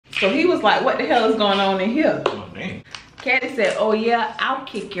So he was like, what the hell is going on in here? Oh, dang. Caddy said, oh yeah, I'll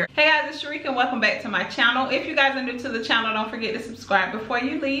kick your. Hey guys, it's Sharika and welcome back to my channel. If you guys are new to the channel, don't forget to subscribe before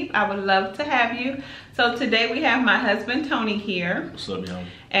you leave. I would love to have you. So today we have my husband Tony here. What's up, y'all?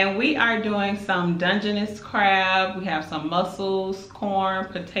 And we are doing some Dungeness crab. We have some mussels, corn,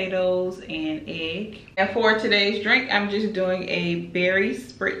 potatoes, and egg. And for today's drink, I'm just doing a berry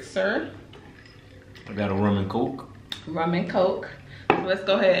spritzer. I got a rum and coke. Rum and coke. So let's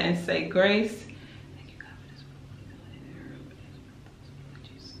go ahead and say grace.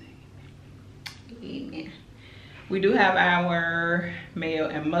 Amen. We do have our mayo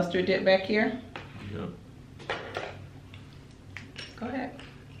and mustard dip back here. Yep. Go ahead.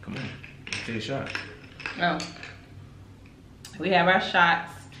 Come on, let's take a shot. Oh. We have our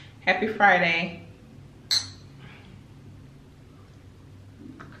shots. Happy Friday.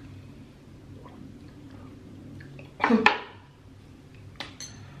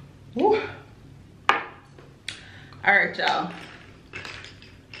 Woo. All right, y'all.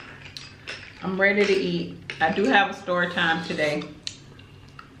 I'm ready to eat. I do have a story time today.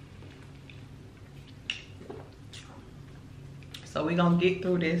 So we're gonna get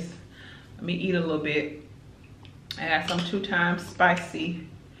through this. Let me eat a little bit. I got some 2 times spicy.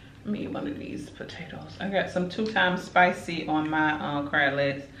 Let me eat one of these potatoes. I got some 2 times spicy on my crab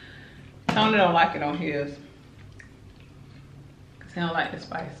legs. Tony don't like it on his. Cause he don't like the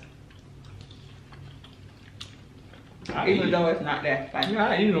spice. Even though it's not that spicy. Yeah,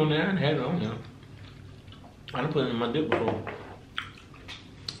 I eat it on there. I had it on there. I done put it in my dip before.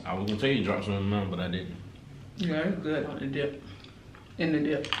 I was gonna tell you to drop some in mine, but I didn't. Yeah, it's good on the dip. In the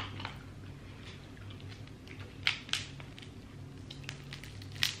dip.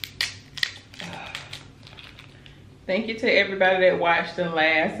 Thank you to everybody that watched the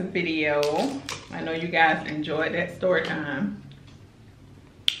last video. I know you guys enjoyed that story time.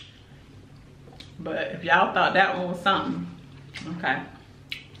 But if y'all thought that one was something, okay.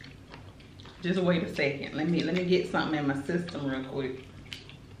 Just wait a second. Let me get something in my system real quick.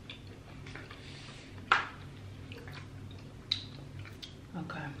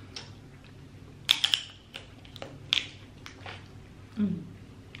 Okay.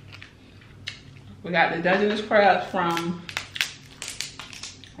 We got the Dungeness crabs from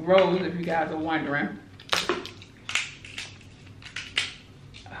Rose, if you guys are wondering.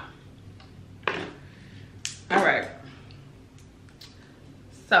 All right.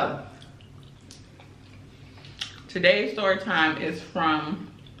 So today's story time is from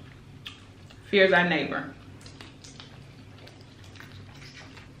Fears Our Neighbor.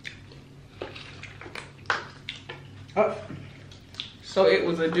 Oh. So it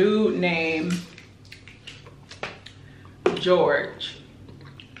was a dude named George,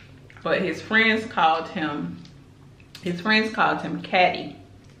 but his friends called him Caddy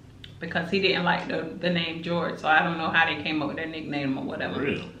because he didn't like the name George. So I don't know how they came up with that nickname or whatever.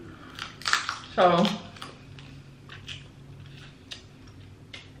 Really? So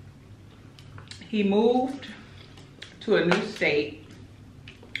he moved to a new state.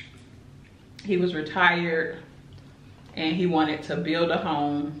 He was retired and he wanted to build a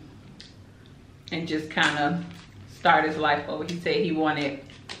home and just kind of start his life over. He said he wanted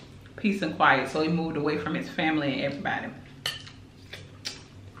peace and quiet, so he moved away from his family and everybody.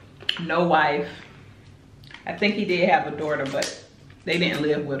 No wife. I think he did have a daughter, but they didn't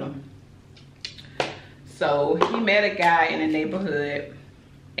live with him. So he met a guy in the neighborhood,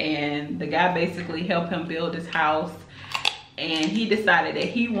 and the guy basically helped him build his house, and he decided that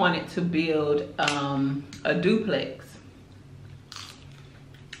he wanted to build a duplex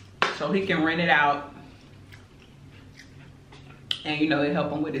so he can rent it out, and you know, it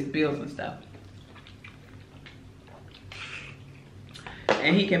help him with his bills and stuff.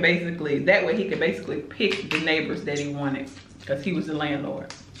 And he can basically, that way he could basically pick the neighbors that he wanted because he was the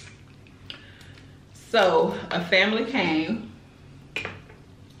landlord. So a family came.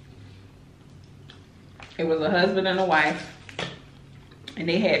 It was a husband and a wife, and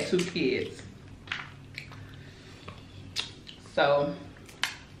they had 2 kids. So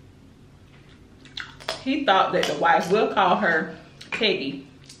he thought that the wife, will call her Peggy.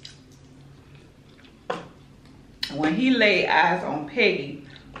 When he laid eyes on Peggy,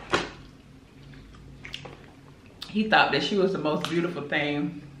 he thought that she was the most beautiful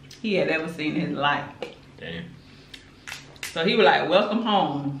thing he had ever seen in his life. Damn. So he was like, welcome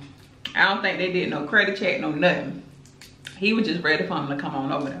home. I don't think they did no credit check, no nothing. He was just ready for him to come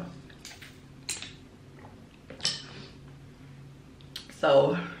on over there.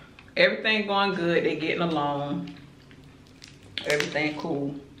 So everything going good, they getting along. Everything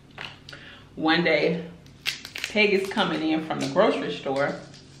cool. One day, Peggy's coming in from the grocery store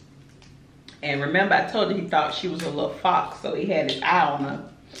And remember, I told you he thought she was a little fox, so he had his eye on her.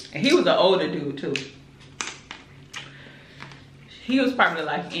 And he was an older dude too. He was probably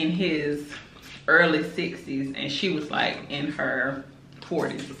like in his early 60s, and she was like in her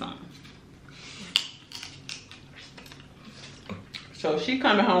 40s or something. So she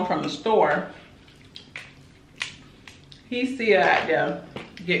coming home from the store. He see her out there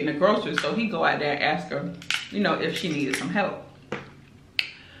getting the groceries, so he go out there and ask her, you know, if she needed some help.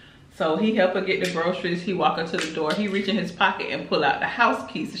 So he helped her get the groceries. He walk her to the door. He reach in his pocket and pull out the house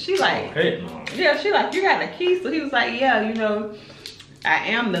key. So she like, yeah, she like, you got a key? So he was like, yeah, you know, I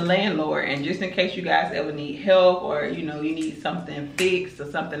am the landlord, and just in case you guys ever need help, or you know, you need something fixed or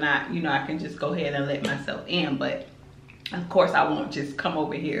something, I can just go ahead and let myself in. But of course, I won't just come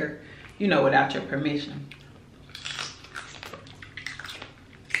over here, you know, without your permission.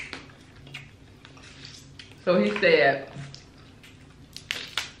 So he said,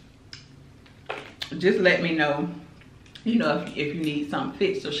 just let me know, you know, if you need something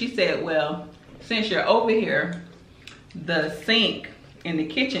fixed. So she said, well, since you're over here, the sink in the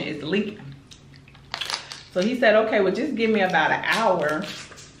kitchen is leaking. So he said, okay, well, just give me about an hour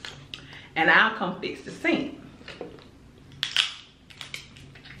and I'll come fix the sink.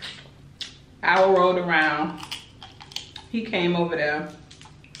 Hour rolled around. He came over there,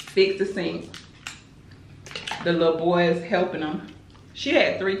 fixed the sink. The little boy is helping him. She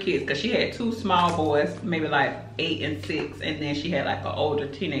had 3 kids because she had 2 small boys, maybe like 8 and 6, and then she had like an older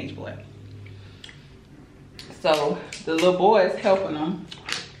teenage boy. So the little boy is helping him.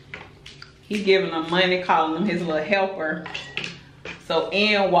 He giving them money, calling him his little helper. So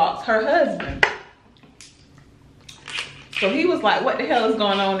in walks her husband. So he was like, what the hell is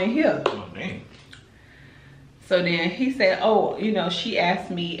going on in here? Oh, dang. So then he said, oh, you know, she asked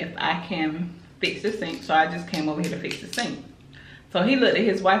me if I can fix the sink, so I just came over here to fix the sink. So he looked at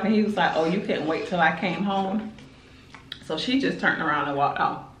his wife and he was like, oh, you couldn't wait till I came home? So she just turned around and walked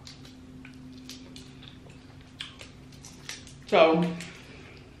off. So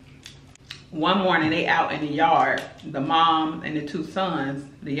one morning they out in the yard, the mom and the 2 sons,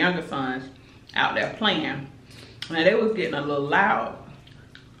 the younger sons, out there playing. And they was getting a little loud.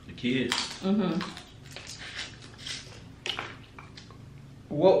 The kids. Mm-hmm.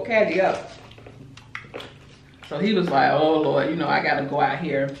 Woke Caddy up. So he was like, oh Lord, you know, I gotta go out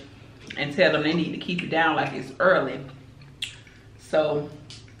here and tell them they need to keep it down like it's early. So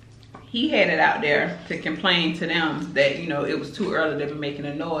he headed out there to complain to them that, you know, it was too early to be making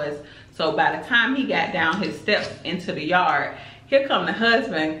a noise. So by the time he got down his steps into the yard, here come the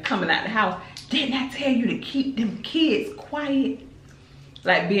husband coming out the house. Didn't I tell you to keep them kids quiet?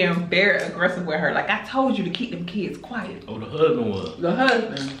 Like being very aggressive with her. Like, I told you to keep them kids quiet. Oh, the husband was. The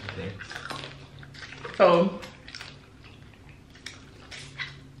husband. Okay. So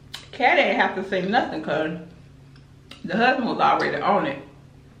Cat ain't have to say nothing because the husband was already on it,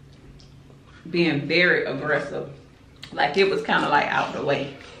 being very aggressive. Like it was kind of like out the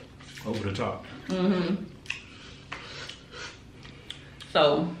way. Over the top. Mm-hmm.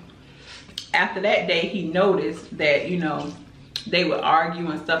 So after that day, he noticed that, you know, they would argue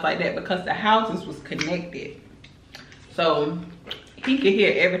and stuff like that because the houses was connected. So he could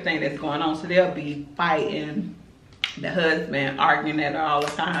hear everything that's going on. So they'll be fighting, the husband arguing at her all the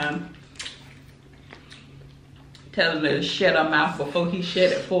time, telling her to shut her mouth before he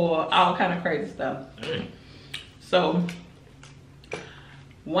shut it for her, all kind of crazy stuff. So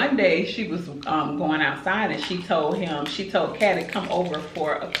one day she was going outside and she told Cat to come over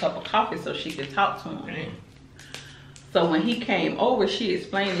for a cup of coffee so she could talk to him. So when he came over, she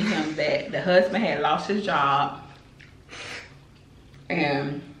explained to him that the husband had lost his job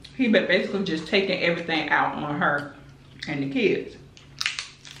and he been basically just taking everything out on her and the kids.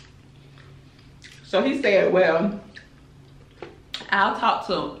 So he said, well, I'll talk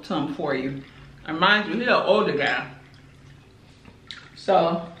to him for you. And mind you, he's an older guy.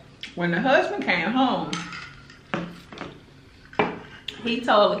 So when the husband came home, he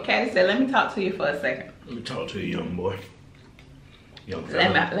told the cat, he said, let me talk to you for a second. Let me talk to you, young boy. Young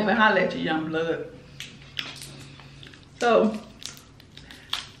fella. Let me holler at you, young blood. So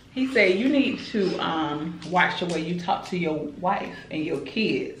he said, you need to watch the way you talk to your wife and your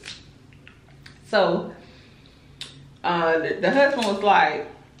kids. So the husband was like,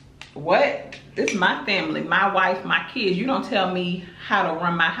 what? This is my family, my wife, my kids. You don't tell me how to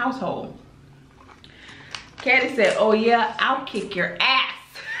run my household. Caddy said, oh yeah, I'll kick your ass.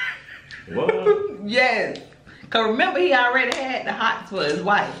 What? Yes. Because remember, he already had the hots for his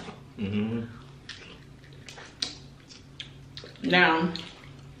wife. Mm-hmm. Now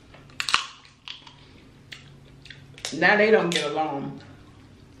they don't get along.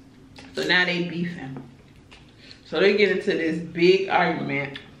 So now they beefing. So they get into this big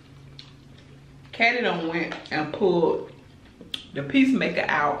argument. Caddy done went and pulled the peacemaker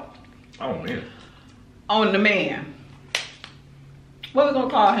out. Oh man. On the man. What we gonna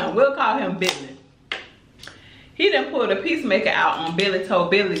call him? We'll call him Billy. He done pulled the peacemaker out on Billy,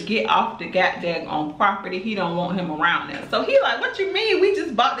 told Billy get off the goddamn on property. He don't want him around there. So he like, what you mean? We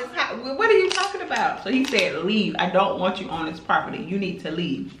just bought this house. What are you talking about? So he said, leave. I don't want you on this property. You need to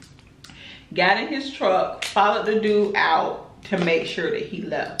leave. Got in his truck, followed the dude out to make sure that he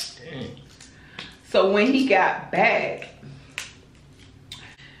left. Dang. So when he got back,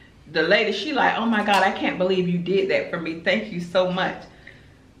 the lady, she like, oh my God, I can't believe you did that for me. Thank you so much.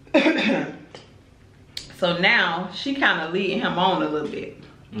 So now she kind of leading him on a little bit.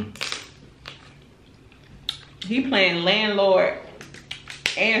 He playing landlord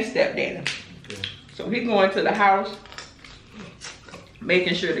and stepdaddy. Okay. So he going to the house,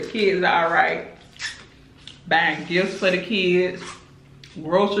 making sure the kids are all right, buying gifts for the kids,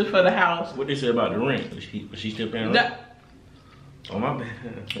 groceries for the house. What they say about the rent? Was she still paying rent? Oh my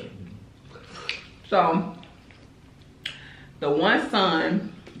bad. So the one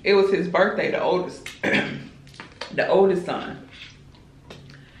son, it was his birthday, the oldest, the oldest son.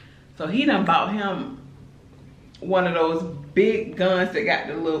 So he done bought him one of those big guns that got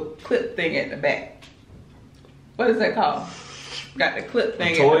the little clip thing at the back. What is that called? Got the clip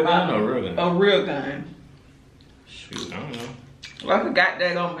thing. A toy at the bottom. gun or a real gun? A real gun. Shoot, I don't know. Well, I forgot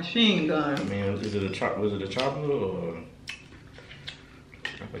that on machine gun. I mean, was it a chopper or?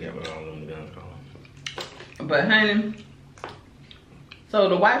 I forgot what all them guns called. But honey, so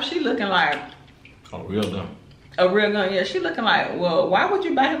the wife, she looking like a real gun. A real gun, yeah. She looking like, well, why would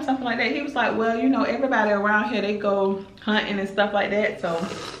you buy him something like that? He was like, well, you know, everybody around here, they go hunting and stuff like that. So,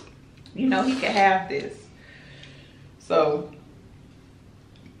 you know, he could have this. So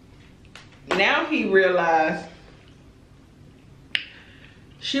now he realized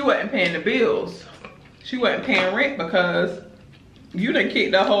she wasn't paying the bills. She wasn't paying rent because you done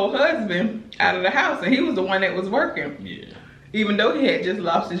kicked the whole husband out of the house, and he was the one that was working. Yeah. Even though he had just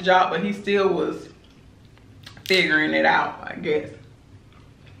lost his job, but he still was figuring it out, I guess.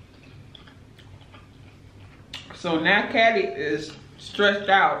 So now Caddy is stressed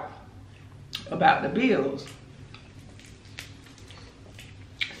out about the bills.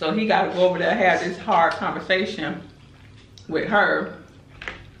 So he got to go over there and have this hard conversation with her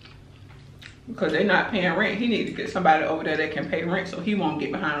because they're not paying rent. He needs to get somebody over there that can pay rent so he won't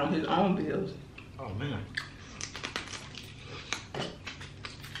get behind on his own bills. Oh, man.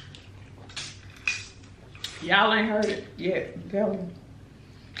 Y'all ain't heard it yet, I'm telling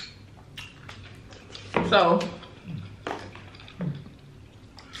you.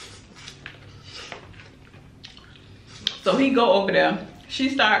 So he go over there. She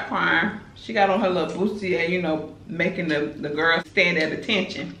start crying. She got on her little bustier, you know, making the girl stand at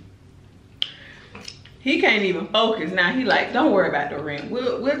attention. He can't even focus. Now he like, don't worry about the rent.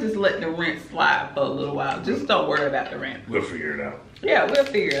 We'll just let the rent slide for a little while. Just don't worry about the rent. We'll figure it out. Yeah, we'll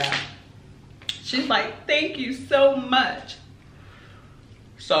figure it out. She's like, thank you so much.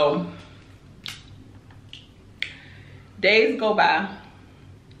 So days go by.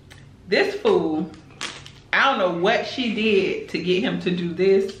 This fool, I don't know what she did to get him to do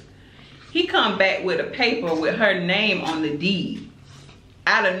this. He come back with a paper with her name on the deed.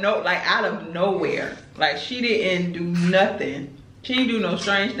 Out of nowhere. Like she didn't do nothing. She didn't do no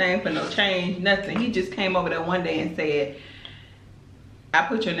strange thing for no change, nothing. He just came over there one day and said, I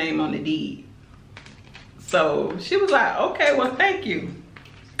put your name on the deed. So she was like, okay, well, thank you.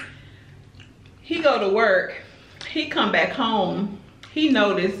 He go to work. He come back home. He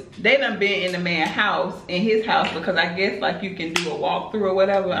noticed they done been in the man's house, in his house, because I guess like you can do a walkthrough or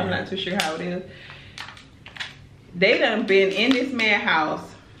whatever. Yeah. I'm not too sure how it is. They done been in this man's house,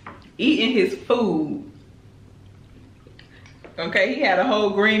 eating his food. Okay, he had a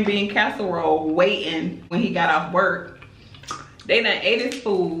whole green bean casserole waiting when he got off work. They done ate his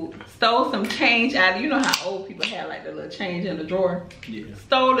food, stole some change out of, you know how old people have like the little change in the drawer? Yeah.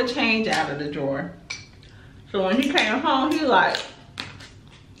 Stole the change out of the drawer. So when he came home, he like,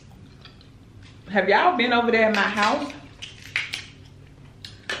 have y'all been over there at my house?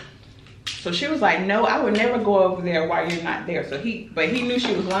 So she was like, no, I would never go over there while you're not there. So but he knew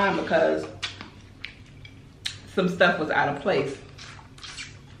she was lying because some stuff was out of place.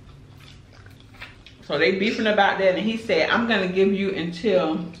 So they beefing about that, and he said, I'm gonna give you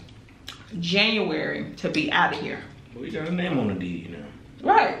until January to be out of here. We got a name on the deed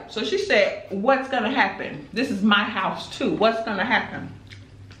now. Right. So she said, what's gonna happen? This is my house too. What's gonna happen?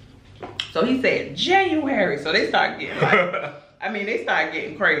 So he said, January. So they start getting like I mean, they started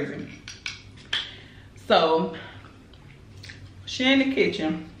getting crazy. So she in the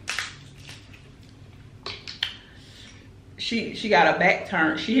kitchen. She got her back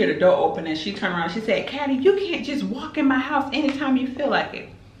turned. She heard the door open and she turned around. She said, Caddy, you can't just walk in my house anytime you feel like it.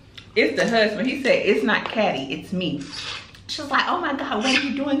 It's the husband. He said, it's not Caddy, it's me. She was like, oh my God, what are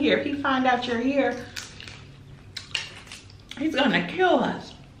you doing here? If he find out you're here, he's gonna kill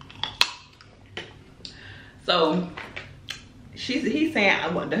us. So he's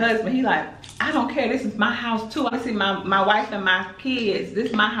saying, the husband, he like, I don't care, this is my house too. I see my wife and my kids,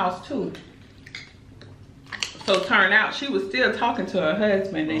 this is my house too. So turn out she was still talking to her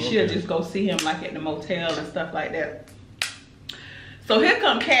husband, and she'll just go see him like at the motel and stuff like that. So here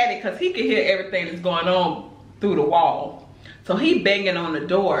come Caddy, because he can hear everything that's going on through the wall. So he banging on the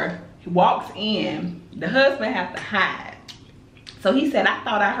door. He walks in. The husband has to hide. So he said, I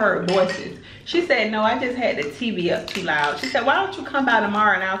thought I heard voices. She said, no, I just had the TV up too loud. She said, why don't you come by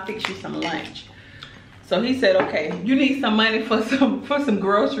tomorrow and I'll fix you some lunch. So he said, okay, you need some money for some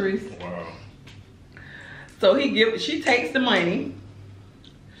groceries. Wow. So she takes the money.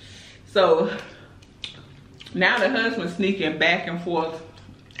 So now the husband's sneaking back and forth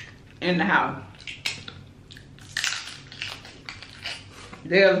in the house.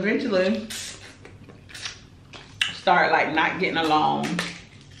 They eventually start like not getting along.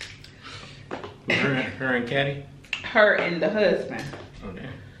 Her and Caddy? Her and the husband. Okay.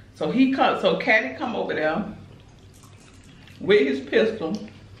 So Caddy come over there with his pistol,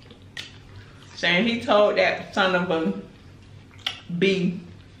 saying he told that son of a B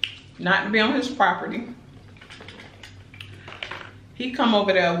not to be on his property. He come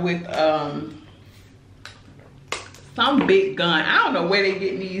over there with some big gun. I don't know where they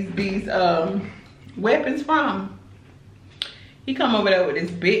get these weapons from. He come over there with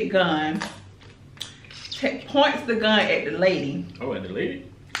this big gun, points the gun at the lady. Oh, at the lady?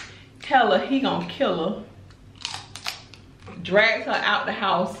 Tell her he gonna kill her. Drags her out the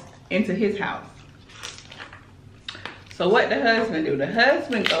house into his house. So what the husband do? The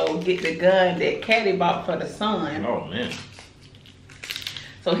husband go get the gun that Caddy bought for the son. Oh man.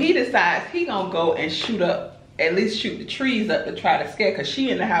 So he decides he gonna go and at least shoot the trees up to try to scare, cause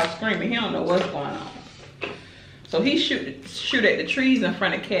she in the house screaming. He don't know what's going on. So he shoot at the trees in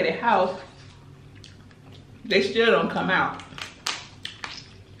front of Caddy's house. They still don't come out.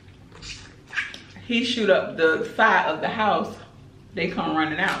 He shoot up the side of the house. They come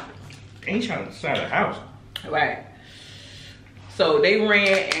running out. Ain't shot at the side of the house. Right. So they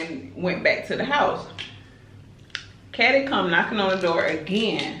ran and went back to the house. Caddy come knocking on the door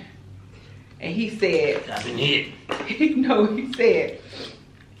again. And he said, I've been hit. No,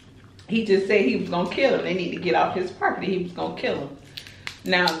 he just said he was gonna kill him. They need to get off his property. He was gonna kill him.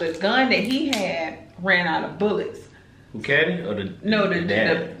 Now the gun that he had ran out of bullets. Who, Caddy or the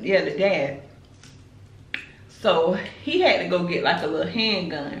dad? The dad. So he had to go get like a little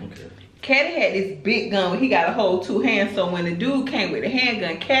handgun. Okay. Caddy had this big gun where he got to hold two hands. So when the dude came with the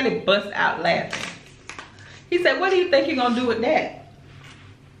handgun, Caddy bust out laughing. He said, what do you think you're gonna do with that?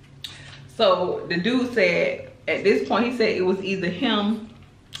 So the dude said, at this point, he said it was either him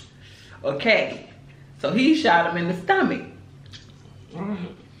or Caddy. So he shot him in the stomach.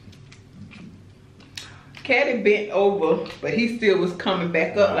 Caddy bent over, but he still was coming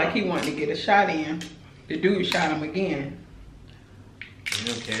back up like he wanted to get a shot in. The dude shot him again.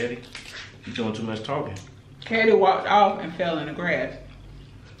 Damn, Caddy. You doing too much talking. Caddy walked off and fell in the grass.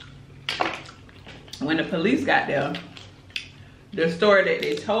 When the police got there, the story that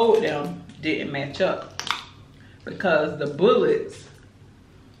they told them didn't match up, because the bullets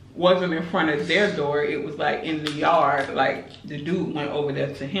wasn't in front of their door. It was like in the yard, like the dude went over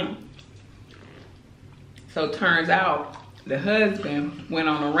there to him. So it turns out the husband went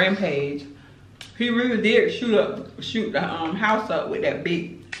on a rampage. He really did shoot the house up with that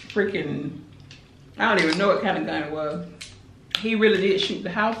big freaking, I don't even know what kind of gun it was. He really did shoot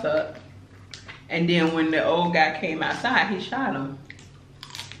the house up. And then when the old guy came outside, he shot him.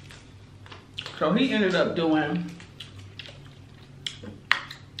 So he ended up doing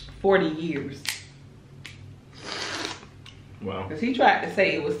 40 years. Wow. Because he tried to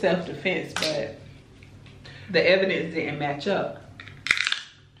say it was self-defense, but the evidence didn't match up.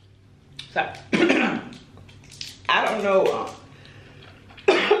 So, I don't know.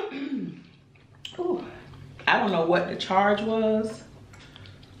 I don't know what the charge was,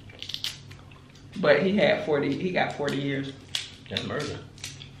 but he got 40 years. That's murder.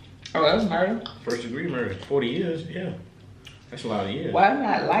 Oh, that was murder? First degree murder. 40 years, yeah. That's a lot of years. Why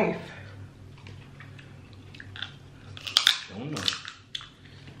not life? Don't know.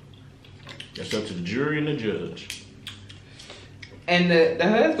 That's up to the jury and the judge. And the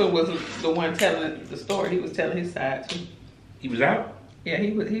husband was the one telling the story. He was telling his side too. He was out? Yeah,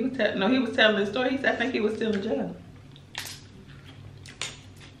 he was telling the story. He said, I think he was still in jail.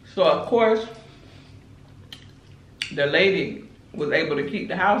 So of course, the lady was able to keep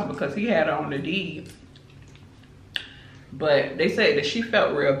the house because he had her on the deed. But they said that she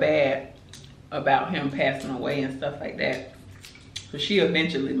felt real bad about him passing away and stuff like that. So she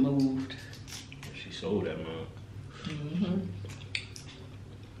eventually moved. She sold that mug. Mm-hmm.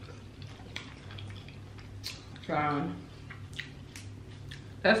 So,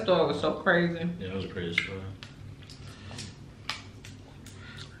 that story was so crazy. Yeah, it was a crazy story.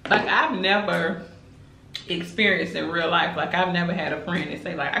 Like, I've never experienced in real life, like, I've never had a friend that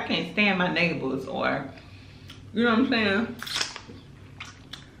say, like, I can't stand my neighbors, or, you know what I'm saying?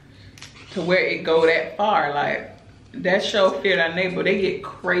 To where it go that far. Like, that show, Fear Thy Neighbor, they get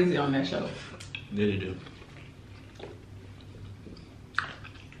crazy on that show. Yeah, they do.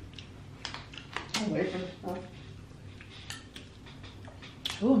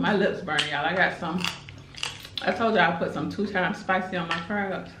 Ooh, my lips burning, y'all. I got some. I told y'all I put some 2 times spicy on my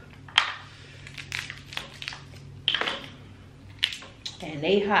crabs. And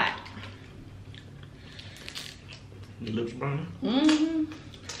they hot. Your lips burning?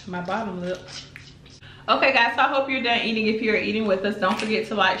 Mm-hmm. My bottom lip. Okay, guys, so I hope you're done eating. If you're eating with us, don't forget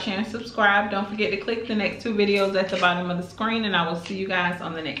to like, share, and subscribe. Don't forget to click the next 2 videos at the bottom of the screen, and I will see you guys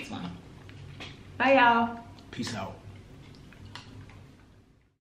on the next one. Bye, y'all. Peace out.